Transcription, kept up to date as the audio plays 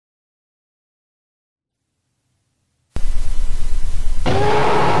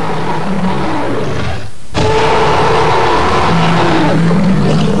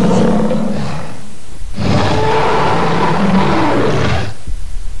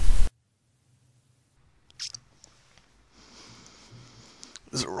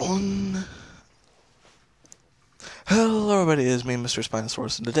Is it rolling? Hello everybody, it's me,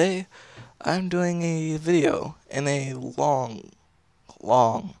 Mr.Spinosaurus, and today I'm doing a video in a long,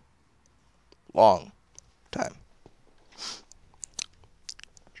 long time.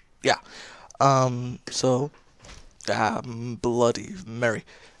 Yeah, I'm Bloody Mary.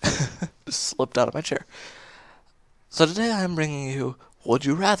 Just slipped out of my chair. So today I'm bringing you Would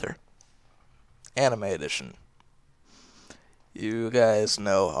You Rather? Anime Edition. You guys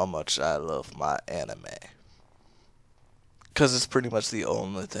know how much I love my anime. Because it's pretty much the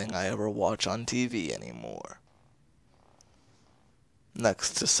only thing I ever watch on TV anymore.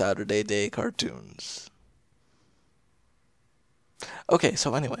 Next to Saturday Day cartoons. Okay,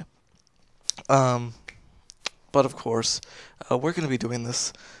 so anyway. But of course, we're going to be doing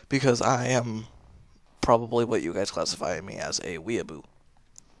this because I am probably what you guys classify me as, a weeaboo.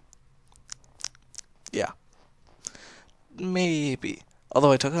 Yeah. Maybe.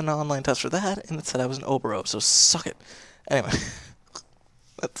 Although I took an online test for that, and it said I was an obero, so suck it. Anyway.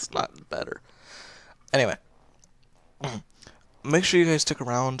 That's not better. Anyway. Make sure you guys stick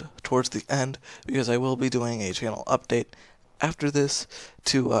around towards the end, because I will be doing a channel update after this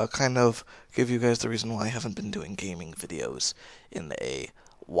to kind of give you guys the reason why I haven't been doing gaming videos in a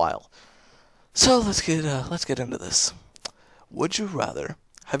while. So let's get into this. Would you rather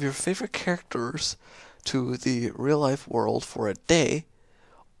have your favorite characters to the real life world for a day,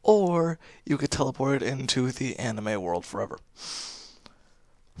 or you could teleport into the anime world forever?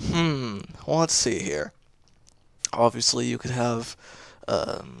 Well, let's see here. Obviously, you could have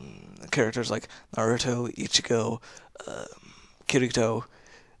characters like Naruto, Ichigo, Kirito,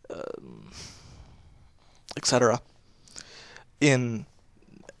 etc. in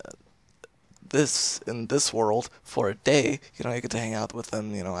this world for a day. You get to hang out with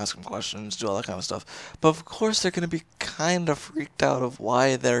them, ask them questions, do all that kind of stuff. But of course, they're going to be kind of freaked out of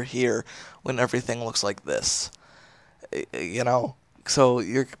why they're here when everything looks like this. So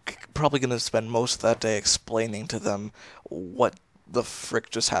you're probably going to spend most of that day explaining to them what the frick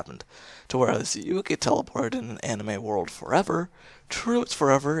just happened. To whereas you get teleported in an anime world forever. True, it's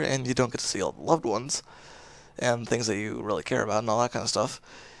forever, and you don't get to see all the loved ones and things that you really care about and all that kind of stuff.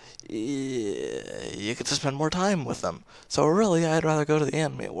 You get to spend more time with them. So really, I'd rather go to the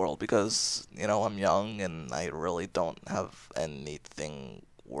anime world because, I'm young and I really don't have anything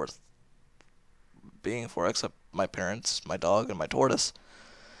worth being for except my parents, my dog, and my tortoise,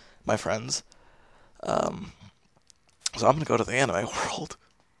 my friends. So I'm gonna go to the anime world.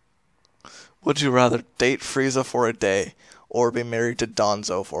 Would you rather date Frieza for a day or be married to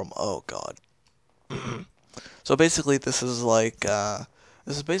Donzo for him? Oh God. So basically, this is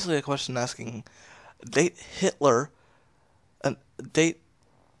basically a question asking, date Hitler, date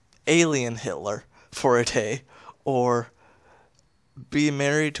alien Hitler for a day, or be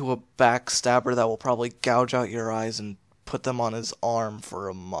married to a backstabber that will probably gouge out your eyes and put them on his arm for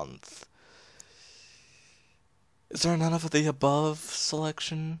a month. Is there none of the above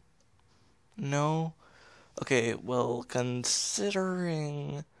selection? No? Okay, well,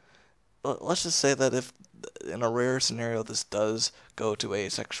 considering... Let's just say that if, in a rare scenario, this does go to a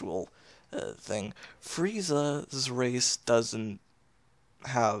sexual thing, Frieza's race doesn't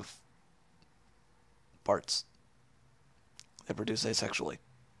have parts. They produce asexually.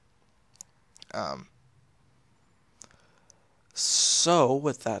 So,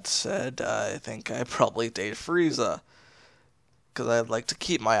 with that said, I think I probably date Frieza. Because I'd like to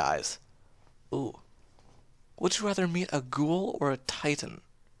keep my eyes. Ooh. Would you rather meet a ghoul or a titan?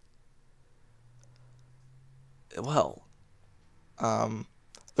 Well,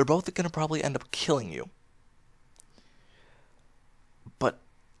 they're both going to probably end up killing you. But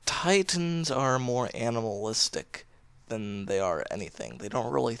titans are more animalistic than they are anything. They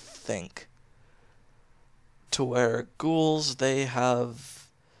don't really think. To where ghouls, they're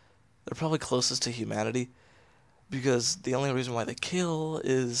probably closest to humanity, because the only reason why they kill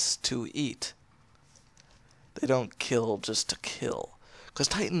is to eat. They don't kill just to kill. Because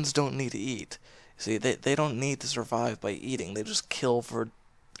titans don't need to eat. See, they don't need to survive by eating. They just kill for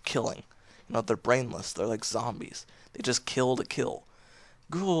killing. They're brainless. They're like zombies. They just kill to kill.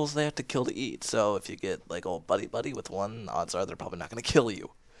 Ghouls, they have to kill to eat. So if you get like old buddy with one, odds are they're probably not going to kill you.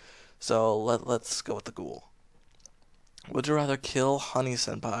 So let's go with the ghoul. Would you rather kill Honey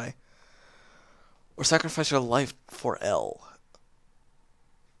Senpai or sacrifice your life for L?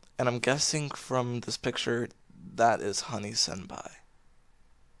 And I'm guessing from this picture that is Honey Senpai.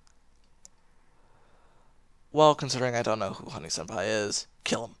 Well, considering I don't know who Honey Senpai is,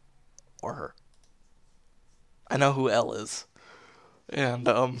 kill him. Or her. I know who L is. And,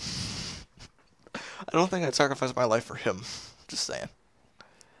 I don't think I'd sacrifice my life for him. Just saying.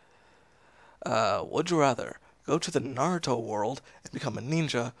 Would you rather go to the Naruto world and become a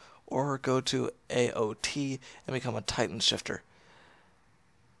ninja, or go to AOT and become a Titan shifter?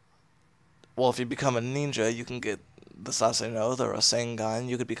 Well, if you become a ninja, you can get the Sasai no, the Rasengan,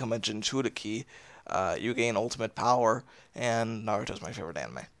 you could become a Jinchuriki, you gain ultimate power, and Naruto's my favorite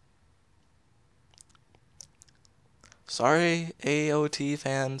anime. Sorry, AOT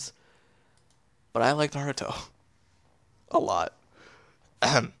fans, but I like Naruto. A lot.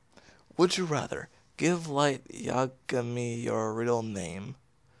 Would you rather give Light Yagami your real name,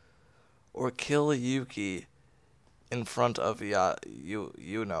 or kill Yuki in front of you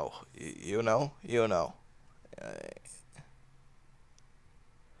know.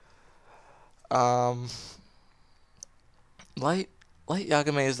 Um, Light Light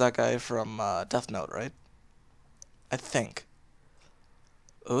Yagami is that guy from Death Note, right? I think.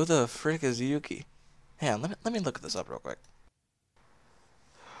 Who the frick is Yuki? Hang on, let me look this up real quick.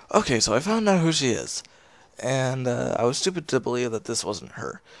 Okay, so I found out who she is, and I was stupid to believe that this wasn't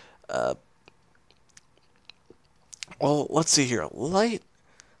her. Uh, well, let's see here. Light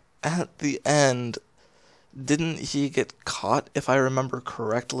at the end, didn't he get caught, if I remember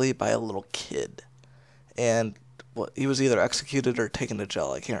correctly, by a little kid? And he was either executed or taken to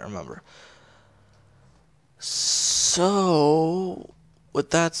jail. I can't remember. So,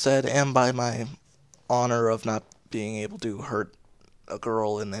 with that said, and by my honor of not being able to hurt a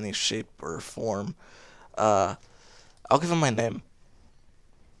girl in any shape or form, I'll give him my name.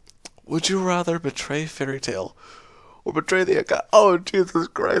 Would you rather betray Fairy Tail or betray the Akatsuki? Oh, Jesus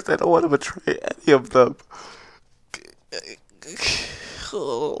Christ, I don't want to betray any of them.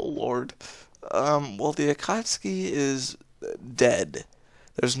 Oh, Lord. Well, the Akatsuki is dead.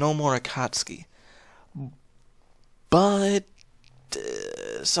 There's no more Akatsuki. But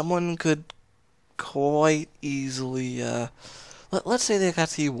someone could quite easily, let's say the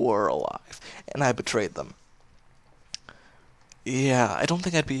Akatsuki were alive, and I betrayed them. Yeah, I don't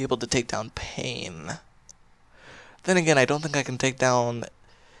think I'd be able to take down Pain. Then again, I don't think I can take down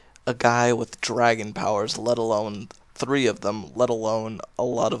a guy with dragon powers, let alone 3 of them, let alone a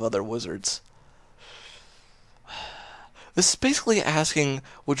lot of other wizards. This is basically asking,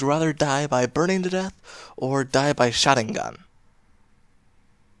 would you rather die by burning to death, or die by Sharingan?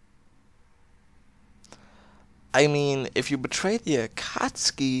 I mean, if you betray the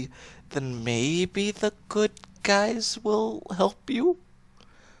Akatsuki, then maybe the good guys will help you?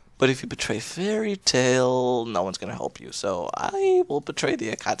 But if you betray Fairy Tail, no one's gonna help you, so I will betray the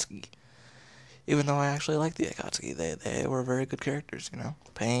Akatsuki. Even though I actually like the Akatsuki, they were very good characters, you know?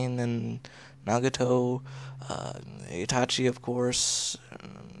 Pain and Nagato, Itachi, of course,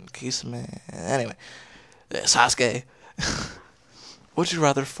 Kisame, anyway, Sasuke. Would you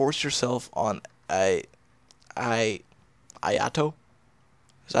rather force yourself on Ayato?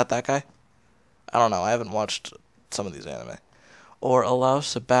 Is that guy? I don't know, I haven't watched some of these anime. Or allow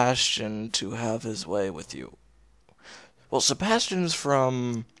Sebastian to have his way with you? Well, Sebastian's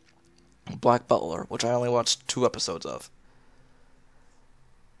from Black Butler, which I only watched 2 episodes of.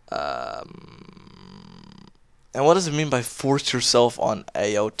 And what does it mean by force yourself on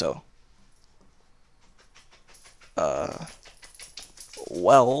Ayato?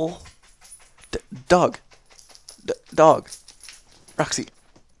 Well, dog. Dog. Roxy,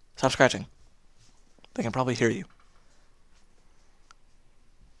 stop scratching. They can probably hear you.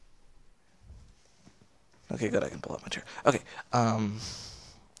 Okay, good, I can pull out my chair. Okay,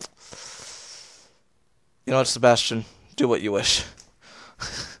 you know what, Sebastian? Do what you wish.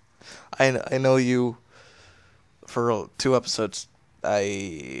 I know you for 2 episodes.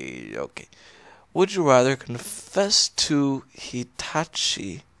 Okay. Would you rather confess to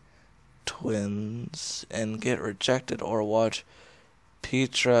Hitachi twins and get rejected, or watch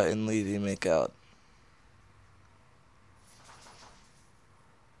Petra and Levy make out?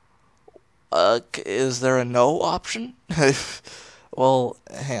 Is there a no option? Well,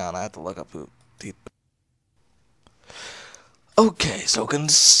 hang on, I have to look up who. Okay, so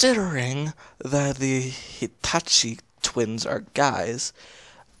considering that the Hitachi twins are guys,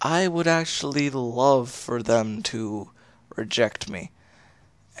 I would actually love for them to reject me.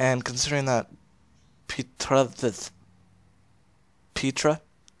 And considering that Petra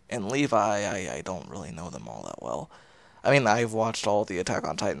and Levi, I don't really know them all that well. I mean, I've watched all the Attack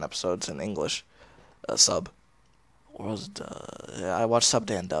on Titan episodes in English, sub. Or was it, I watched subbed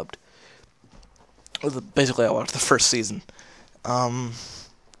and dubbed. Basically, I watched the first season.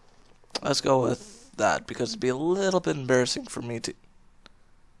 Let's go with that, because it'd be a little bit embarrassing for me to...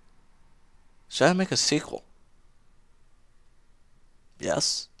 Should I make a sequel?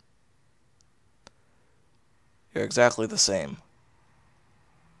 Yes. You're exactly the same.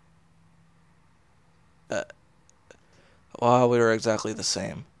 Wow, we were exactly the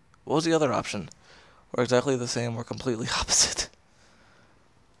same. What was the other option? We're exactly the same, we're completely opposite.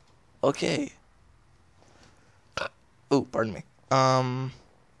 Okay. Oh, pardon me.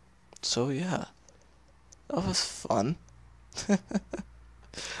 So yeah. That was fun. That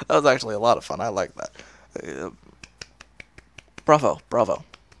was actually a lot of fun. I like that. Bravo, bravo.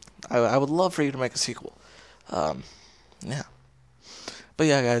 I would love for you to make a sequel. Yeah. But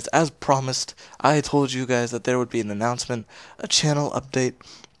yeah, guys, as promised, I told you guys that there would be an announcement, a channel update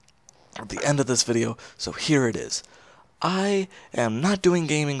at the end of this video, so here it is. I am not doing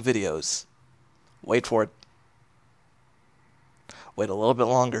gaming videos. Wait for it. Wait a little bit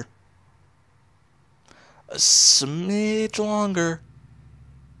longer. A smidge longer.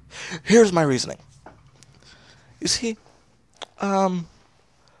 Here's my reasoning. You see,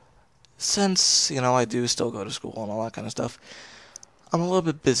 since, I do still go to school and all that kind of stuff, I'm a little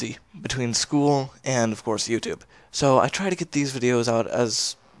bit busy between school and, of course, YouTube. So I try to get these videos out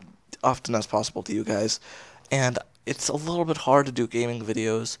as often as possible to you guys, and it's a little bit hard to do gaming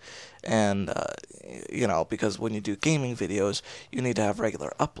videos, and, because when you do gaming videos, you need to have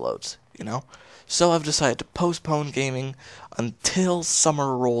regular uploads, So I've decided to postpone gaming until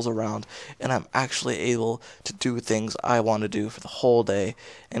summer rolls around, and I'm actually able to do things I want to do for the whole day,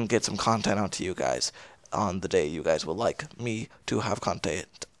 and get some content out to you guys on the day you guys would like me to have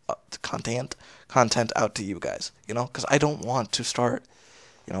content out to you guys, because I don't want to start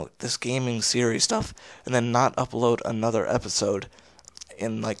this gaming series stuff and then not upload another episode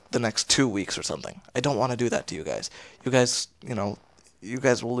in like the next 2 weeks or something. I don't want to do that to you guys. You guys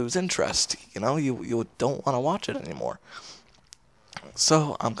will lose interest, you don't want to watch it anymore.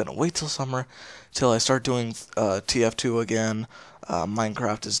 So I'm gonna wait till summer till I start doing TF2 again.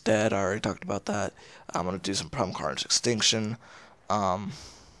 Minecraft is dead, I already talked about that. I'm gonna do some Problem Carnage Extinction.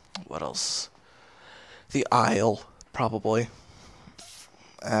 What else? The Isle, probably.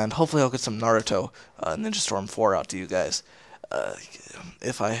 And hopefully I'll get some Naruto Ninja Storm 4 out to you guys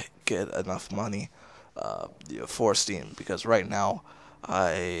if I get enough money for Steam, because right now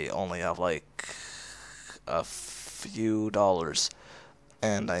I only have like a few dollars,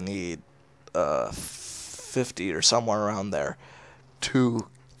 and I need 50 or somewhere around there to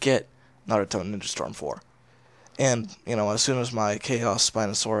get Naruto Ninja Storm 4. And, as soon as my Chaos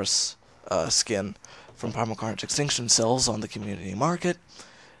Spinosaurus skin from Primal Carnage Extinction sells on the community market,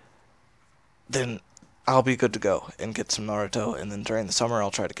 then I'll be good to go and get some Naruto, and then during the summer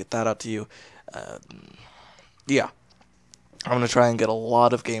I'll try to get that out to you. Yeah. I'm going to try and get a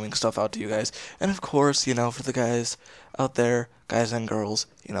lot of gaming stuff out to you guys. And of course, for the guys out there, guys and girls,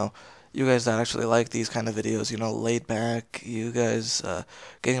 you guys that actually like these kind of videos, laid back, you guys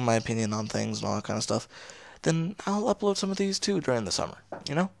getting my opinion on things and all that kind of stuff, then I'll upload some of these too during the summer,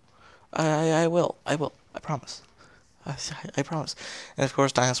 I will, I promise. I promise. And of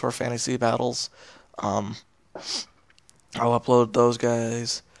course, Dinosaur Fantasy Battles, I'll upload those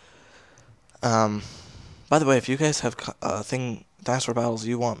guys. By the way, if you guys have Dinosaur Battles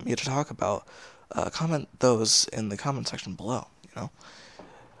you want me to talk about, comment those in the comment section below,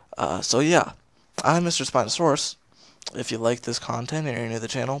 So yeah, I'm Mr. Spinosaurus. If you like this content and you're new to the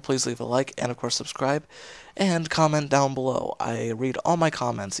channel, please leave a like and of course subscribe and comment down below. I read all my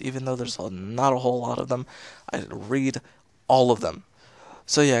comments, even though there's not a whole lot of them. I read all of them.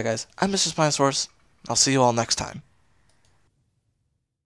 So yeah, guys, I'm Mr. Spinosaurus. I'll see you all next time.